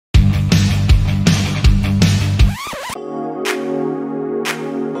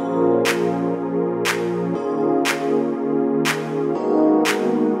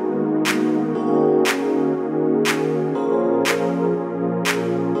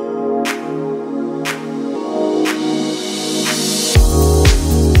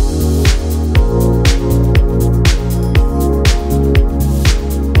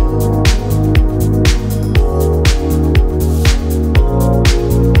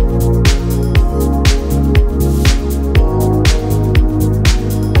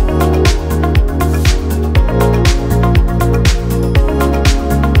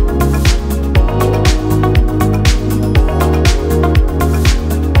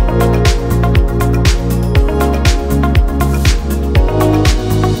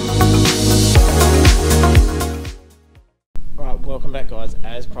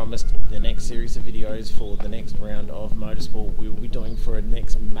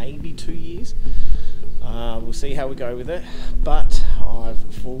maybe 2 years. We'll see how we go with it, but I've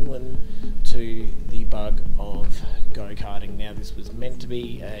fallen to the bug of go-karting. Now, this was meant to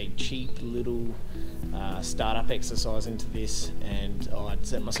be a cheap little startup exercise into this, and I'd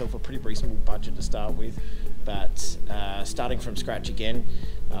set myself a pretty reasonable budget to start with, but starting from scratch again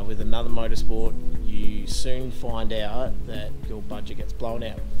with another motorsport, you soon find out that your budget gets blown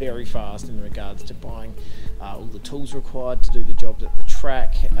out very fast in regards to buying all the tools required to do the jobs at the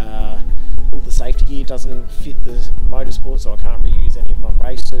track. All the safety gear doesn't fit the motorsport, so I can't reuse any of my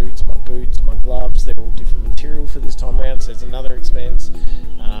race suits, my boots, my gloves. They're all different material for this time around, so there's another expense.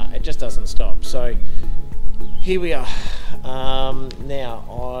 It just doesn't stop. So here we are. Now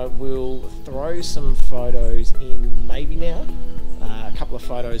I will throw some photos in maybe now, a couple of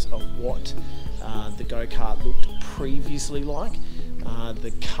photos of what the go-kart looked previously like.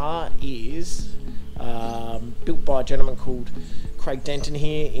 The car is built by a gentleman called Craig Denton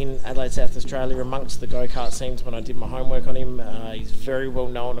here in Adelaide, South Australia, amongst the go-kart scenes when I did my homework on him. He's very well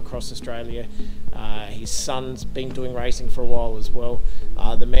known across Australia. His son's been doing racing for a while as well.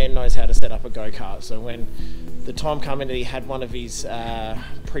 The man knows how to set up a go-kart, so when the time came in that he had one of his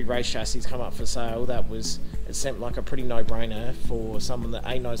pre-race chassis come up for sale, it seemed like a pretty no-brainer for someone that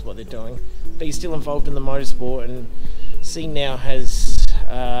A, knows what they're doing, but he's still involved in the motorsport, and C now has,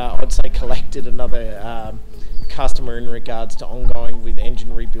 I'd say, collected another customer in regards to ongoing with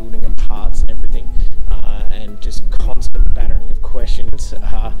engine rebuilding and parts and everything, and just constant battering of questions.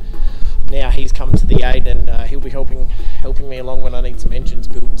 Now he's come to the aid, and he'll be helping me along when I need some engines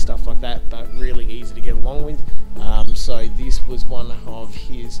built and stuff like that, but really easy to get along with. So this was one of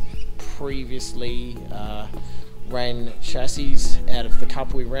his previously ran chassis out of the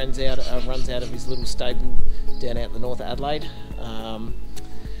couple he runs out of his little stable down out the north of Adelaide.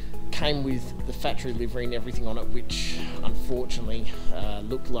 Came with the factory livery and everything on it, which unfortunately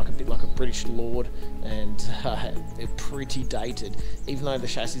looked like a bit like a British Lord, and they're pretty dated. Even though the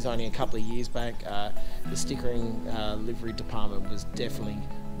chassis is only a couple of years back, the stickering livery department was definitely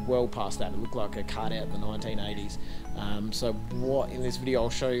well past that. It looked like a cart out in the 1980s. So what in this video I'll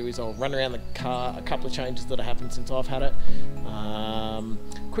show you is I'll run around the car, a couple of changes that have happened since I've had it.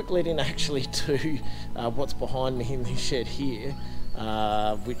 Quick lead in actually to what's behind me in this shed here,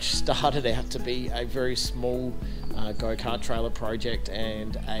 which started out to be a very small go-kart trailer project,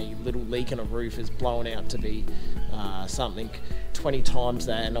 and a little leak in a roof has blown out to be something 20 times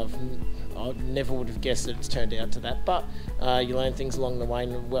that, and I never would have guessed that it's turned out to that, but you learn things along the way,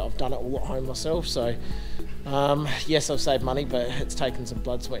 and well, I've done it all at home myself, so yes, I've saved money, but it's taken some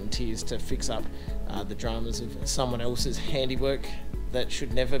blood, sweat and tears to fix up the dramas of someone else's handiwork that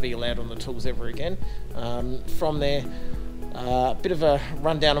should never be allowed on the tools ever again. From there, a bit of a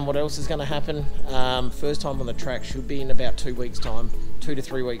rundown on what else is going to happen. First time on the track should be in about 2 weeks time, 2 to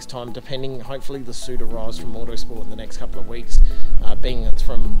 3 weeks time, depending. Hopefully the suit arrives from Autosport in the next couple of weeks, being it's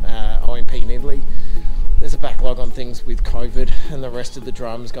from IAME in Italy. There's a backlog on things with COVID and the rest of the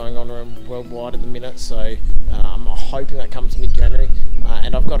dramas going on around worldwide at the minute, so I'm hoping that comes mid-January.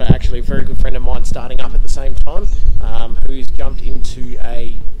 And I've got actually a very good friend of mine starting up at the same time, who's jumped into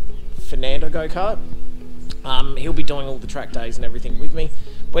a Fernando go-kart. He'll be doing all the track days and everything with me.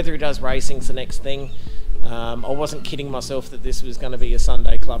 Whether he does racing's the next thing. I wasn't kidding myself that this was going to be a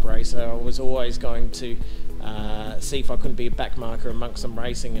Sunday club race, so I was always going to see if I couldn't be a backmarker amongst some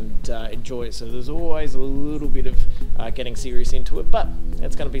racing and enjoy it. So there's always a little bit of getting serious into it, but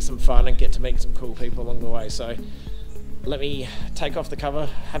it's going to be some fun and get to meet some cool people along the way. So let me take off the cover,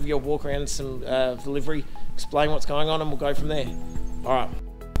 have you walk around some delivery, explain what's going on, and we'll go from there.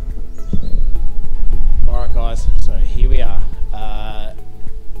 Alright guys, so here we are,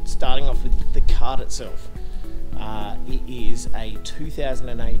 starting off with the kart itself. It is a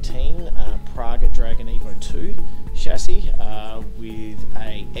 2018 PRAGA Dragon Evo 2 chassis with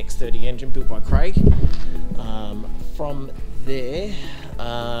a X30 engine built by Craig. From there,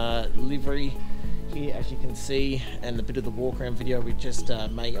 livery here, as you can see, and a bit of the walk around video we just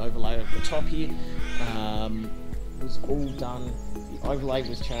may overlay at the top here, was all done. The overlay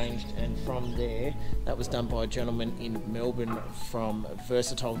was changed, and from there, that was done by a gentleman in Melbourne from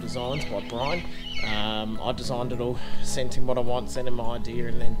Versatile Designs by Brian. I designed it all, sent him what I want, sent him my idea,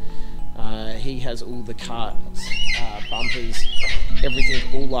 and then he has all the carts, bumpers, everything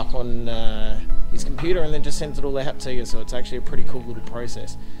all up on his computer, and then just sends it all out to you, so it's actually a pretty cool little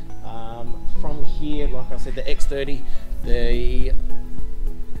process. From here, like I said, the X30, the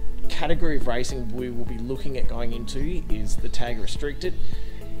category of racing we will be looking at going into is the tag restricted.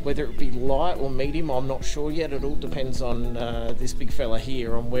 Whether it be light or medium, I'm not sure yet. It all depends on this big fella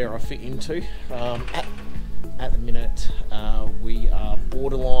here, on where I fit into. At the minute, we are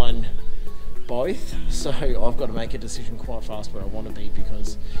borderline both, so I've got to make a decision quite fast where I want to be,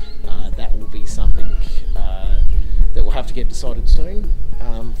 because that will be something that will have to get decided soon.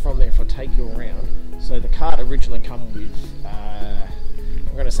 From there, if I take you around, so the kart originally come with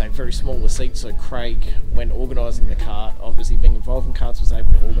I'm going to say very smaller seats, so Craig, when organising the kart, obviously being involved in karts, was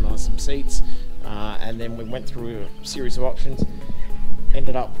able to organise some seats, and then we went through a series of options,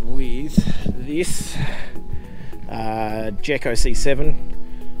 ended up with this Gecko C7,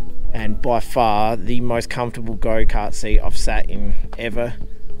 and by far the most comfortable go-kart seat I've sat in ever.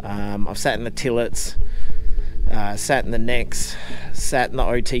 I've sat in the Tillets, sat in the necks, sat in the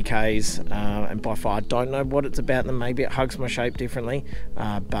OTKs, and by far I don't know what it's about them. Maybe it hugs my shape differently,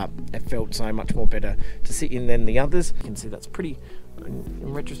 but it felt so much more better to sit in than the others. You can see that's pretty,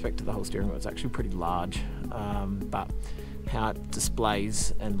 in retrospect to the whole steering wheel, it's actually pretty large, but how it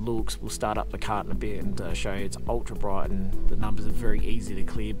displays and looks, we'll start up the kart in a bit and show you it's ultra bright, and the numbers are very easy to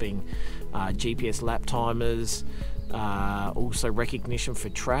clear, being GPS lap timers, also recognition for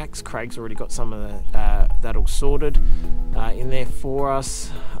tracks. Craig's already got some of that all sorted in there for us.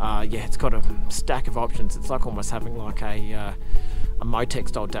 Yeah, it's got a stack of options. It's like almost having like a Motec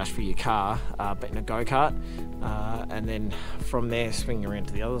style dash for your car, but in a go-kart. And then from there, swinging around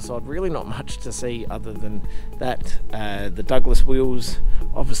to the other side, really not much to see other than that. The Douglas wheels,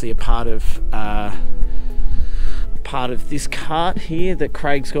 obviously a part of this kart here that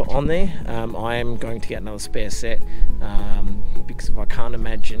Craig's got on there. I am going to get another spare set, because if I can't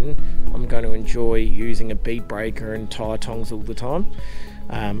imagine I'm going to enjoy using a bead breaker and tyre tongs all the time.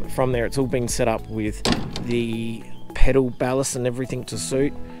 From there, it's all been set up with the pedal ballast and everything to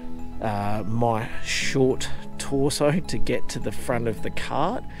suit my short torso to get to the front of the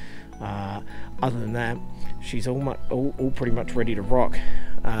kart. Other than that, she's all pretty much ready to rock.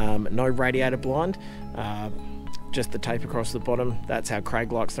 No radiator blind, just the tape across the bottom. That's how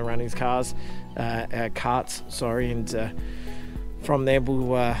Craig likes to run his karts, sorry. And from there,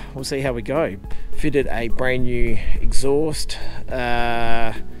 we'll see how we go. Fitted a brand new exhaust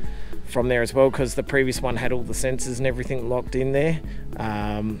from there as well, because the previous one had all the sensors and everything locked in there,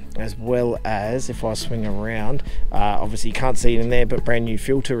 as well as, if I swing around, obviously you can't see it in there, but brand new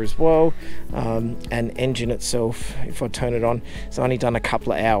filter as well. And engine itself, if I turn it on, it's only done a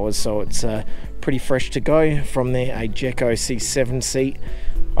couple of hours, so it's pretty fresh to go. From there, a Gecko C7 seat.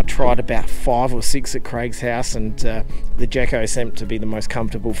 I tried about 5 or 6 at Craig's house, and the Gecko seemed to be the most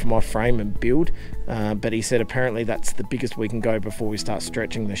comfortable for my frame and build, but he said apparently that's the biggest we can go before we start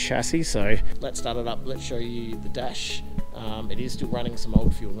stretching the chassis. So let's start it up, let's show you the dash. It is still running some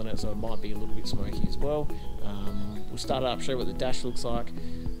old fuel in it, so it might be a little bit smoky as well. We'll start it up, show you what the dash looks like.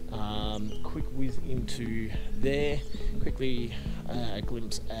 Quick whiz into there, quickly a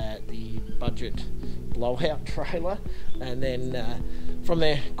glimpse at the budget blowout trailer, and then from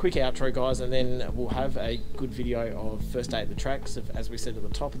there, quick outro guys, and then we'll have a good video of first day at the tracks. As we said at the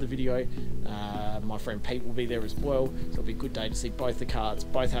top of the video, my friend Pete will be there as well, so it'll be a good day to see both the karts,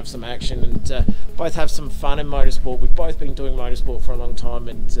 both have some action, and both have some fun in motorsport. We've both been doing motorsport for a long time,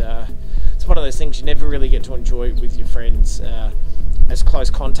 and it's one of those things you never really get to enjoy with your friends, as close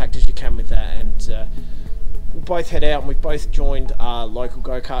contact as you can with that. And we'll both head out, and we've both joined our local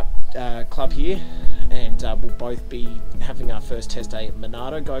go-kart club here, and we'll both be having our first test day at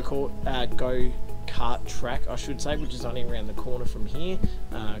Monado go-kart track, I should say, which is only around the corner from here,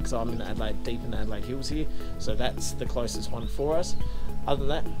 because I'm in Adelaide, deep in the Adelaide Hills here, so that's the closest one for us. Other than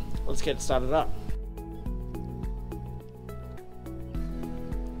that, let's get it started up.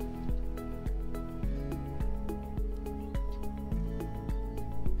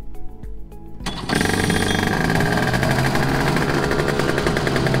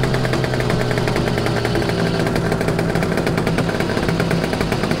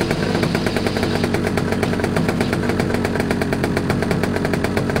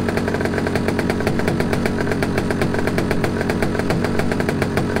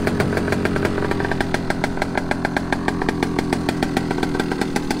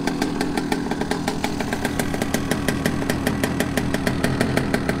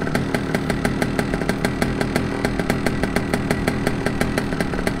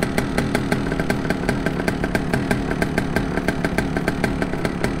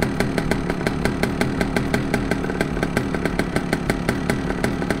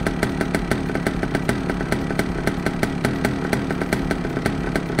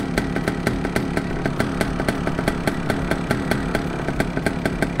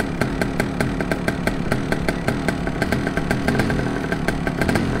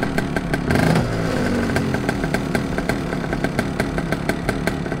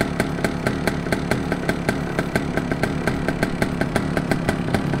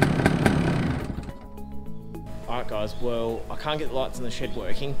 guys. Well, I can't get the lights in the shed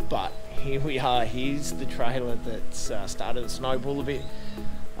working, but here we are. Here's the trailer that's started to snowball a bit.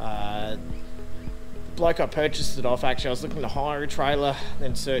 The bloke I purchased it off, actually, I was looking to hire a trailer,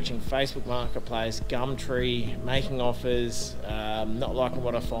 then searching Facebook Marketplace, Gumtree, making offers, not liking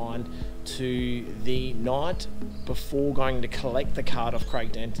what I find, to the night before going to collect the cart off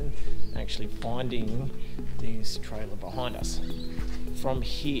Craig Denton, actually finding this trailer behind us. From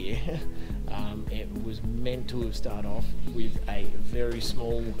here, it was meant to have started off with a very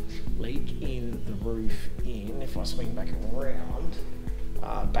small leak in the roof if I swing back around,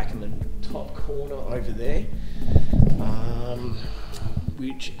 back in the top corner over there,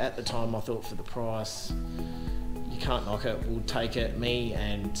 which at the time I thought, for the price, you can't knock it, we'll take it. Me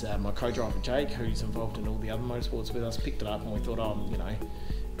and my co-driver Jake, who's involved in all the other motorsports with us, picked it up, and we thought, you know,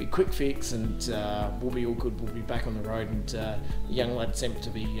 be quick fix and we'll be all good, we'll be back on the road. And the young lad seemed to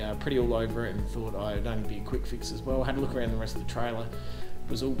be pretty all over it and thought it'd only be a quick fix as well. Had a look around the rest of the trailer, it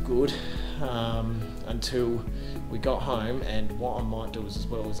was all good, until we got home. And what I might do as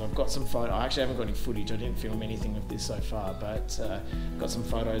well is I've got some photos. I actually haven't got any footage, I didn't film anything of this so far, but got some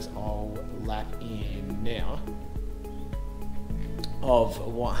photos I'll lap in now of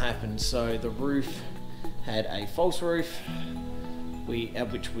what happened. So the roof had a false roof,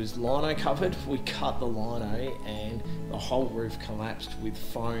 which was lino covered. We cut the lino and the whole roof collapsed with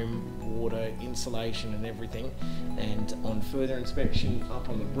foam, water, insulation and everything. And on further inspection up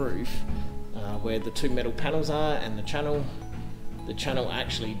on the roof, where the two metal panels are and the channel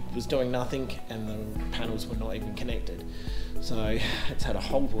actually was doing nothing, and the panels were not even connected. So it's had a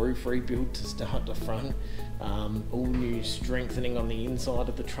whole roof rebuild to start to front, all new strengthening on the inside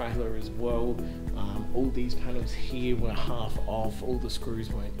of the trailer as well. All these panels here were half off, all the screws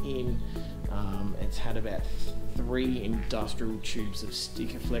weren't in. It's had about 3 industrial tubes of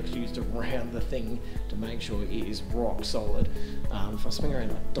sticker flex used around the thing to make sure it is rock solid. If I swing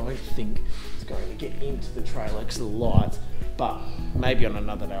around, I don't think it's going to get into the trailer because of the lights, but maybe on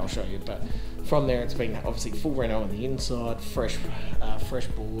another day I'll show you. But from there, it's been obviously full reno on the inside, fresh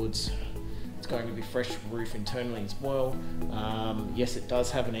boards. It's going to be fresh roof internally as well. Yes, it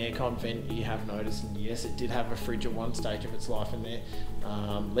does have an aircon vent, you have noticed, and yes, it did have a fridge at one stage of its life in there.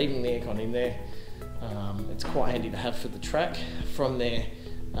 Leaving the aircon in there, it's quite handy to have for the track. From there,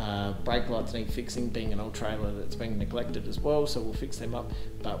 brake lights need fixing, being an old trailer that's been neglected as well, so we'll fix them up.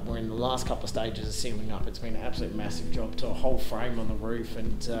 But we're in the last couple of stages of sealing up. It's been an absolute massive job to a whole frame on the roof,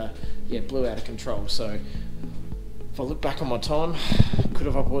 and yeah, it blew out of control. So if I look back on my time, could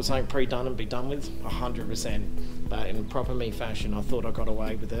have I bought something pre-done and be done with? 100%. But in proper me fashion, I thought I got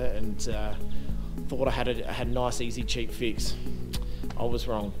away with it, and thought I had a nice, easy, cheap fix. I was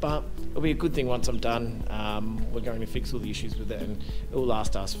wrong, but it'll be a good thing once I'm done. We're going to fix all the issues with it, and it will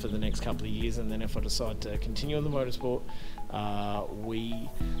last us for the next couple of years. And then if I decide to continue in the motorsport, we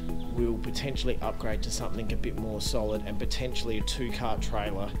will potentially upgrade to something a bit more solid, and potentially a 2-cart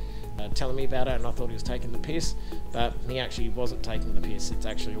trailer. Telling me about it, and I thought he was taking the piss, but he actually wasn't taking the piss. It's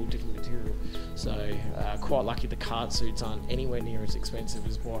actually all different material. So quite lucky the cart suits aren't anywhere near as expensive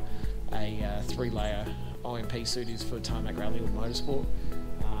as what a 3-layer IMP suit is for tarmac rally or motorsport.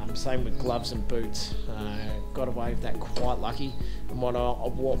 Same with gloves and boots. Got away with that quite lucky, and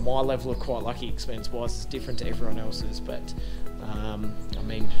what my level of quite lucky expense was is different to everyone else's, but I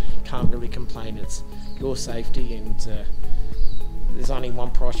mean, can't really complain. It's your safety, and there's only one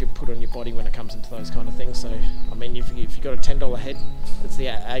price you put on your body when it comes into those kind of things. So I mean, if you've got a $10 head, it's the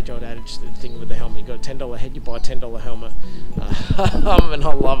age-old adage, the thing with the helmet, you've got a $10 head, you buy a $10 helmet. And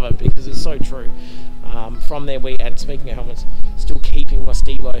I love it because it's so true. From there, and speaking of helmets, still keeping my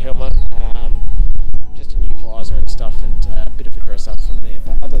Stilo helmet, just a new visor and stuff, and a bit of a dress up from there.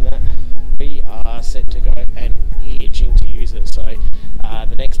 But other than that, we are set to go and itching to use it. So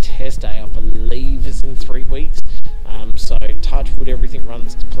the next test day, I believe, is in 3 weeks. So touch wood, everything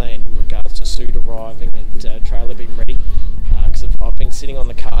runs to plan in regards to suit arriving and trailer being ready, because I've been sitting on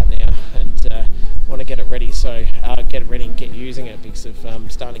the cart now and want to get it ready. So get it ready and get using it, because I'm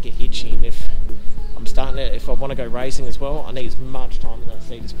starting to get itchy, and if I want to go racing as well, I need as much time in that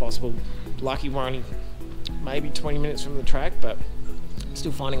seat as possible. Lucky we're only maybe 20 minutes from the track, but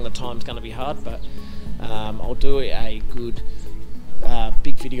still finding the time's going to be hard. But I'll do a good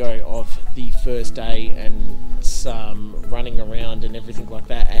big video of the first day and some running around and everything like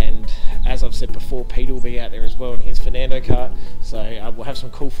that. And as I've said before, Peter will be out there as well in his Fernando kart, so we'll have some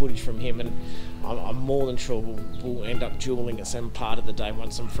cool footage from him, and I'm more than sure we'll end up dueling at some part of the day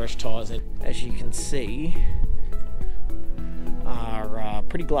once some fresh tyres, and as you can see, are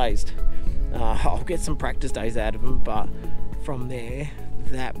pretty glazed. I'll get some practice days out of them, but from there,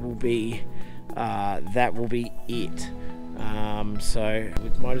 that will be it. So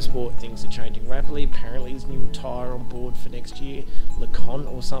with motorsport, things are changing rapidly. Apparently there's a new tyre on board for next year,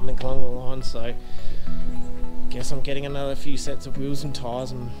 LeConte or something along the line, so guess I'm getting another few sets of wheels and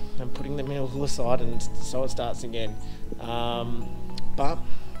tyres and putting them all aside, and so it starts again. But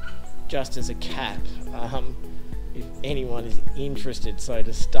just as a cap, if anyone is interested, so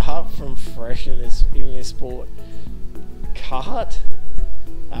to start from fresh in this sport, kart,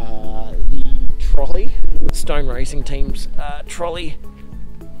 the trolley, Stone Racing Team's trolley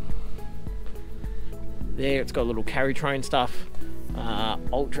there, it's got a little carry train stuff,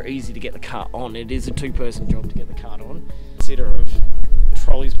 ultra easy to get the cart on. It is a two-person job to get the cart on. Consider of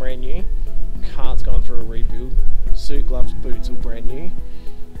trolley's brand new, cart's gone through a rebuild, suit, gloves, boots all brand new,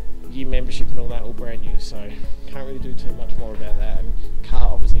 year membership and all that all brand new, so can't really do too much more about that. And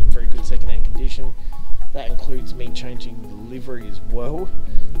car obviously in very good second-hand condition. That includes me changing the livery as well,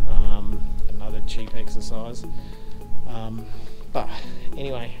 another cheap exercise. But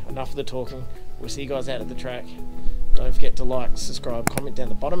anyway, enough of the talking. We'll see you guys out at the track. Don't forget to like, subscribe, comment down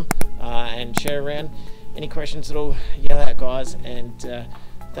the bottom, and share around. Any questions at all, yell out guys, and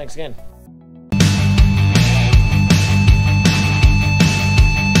thanks again.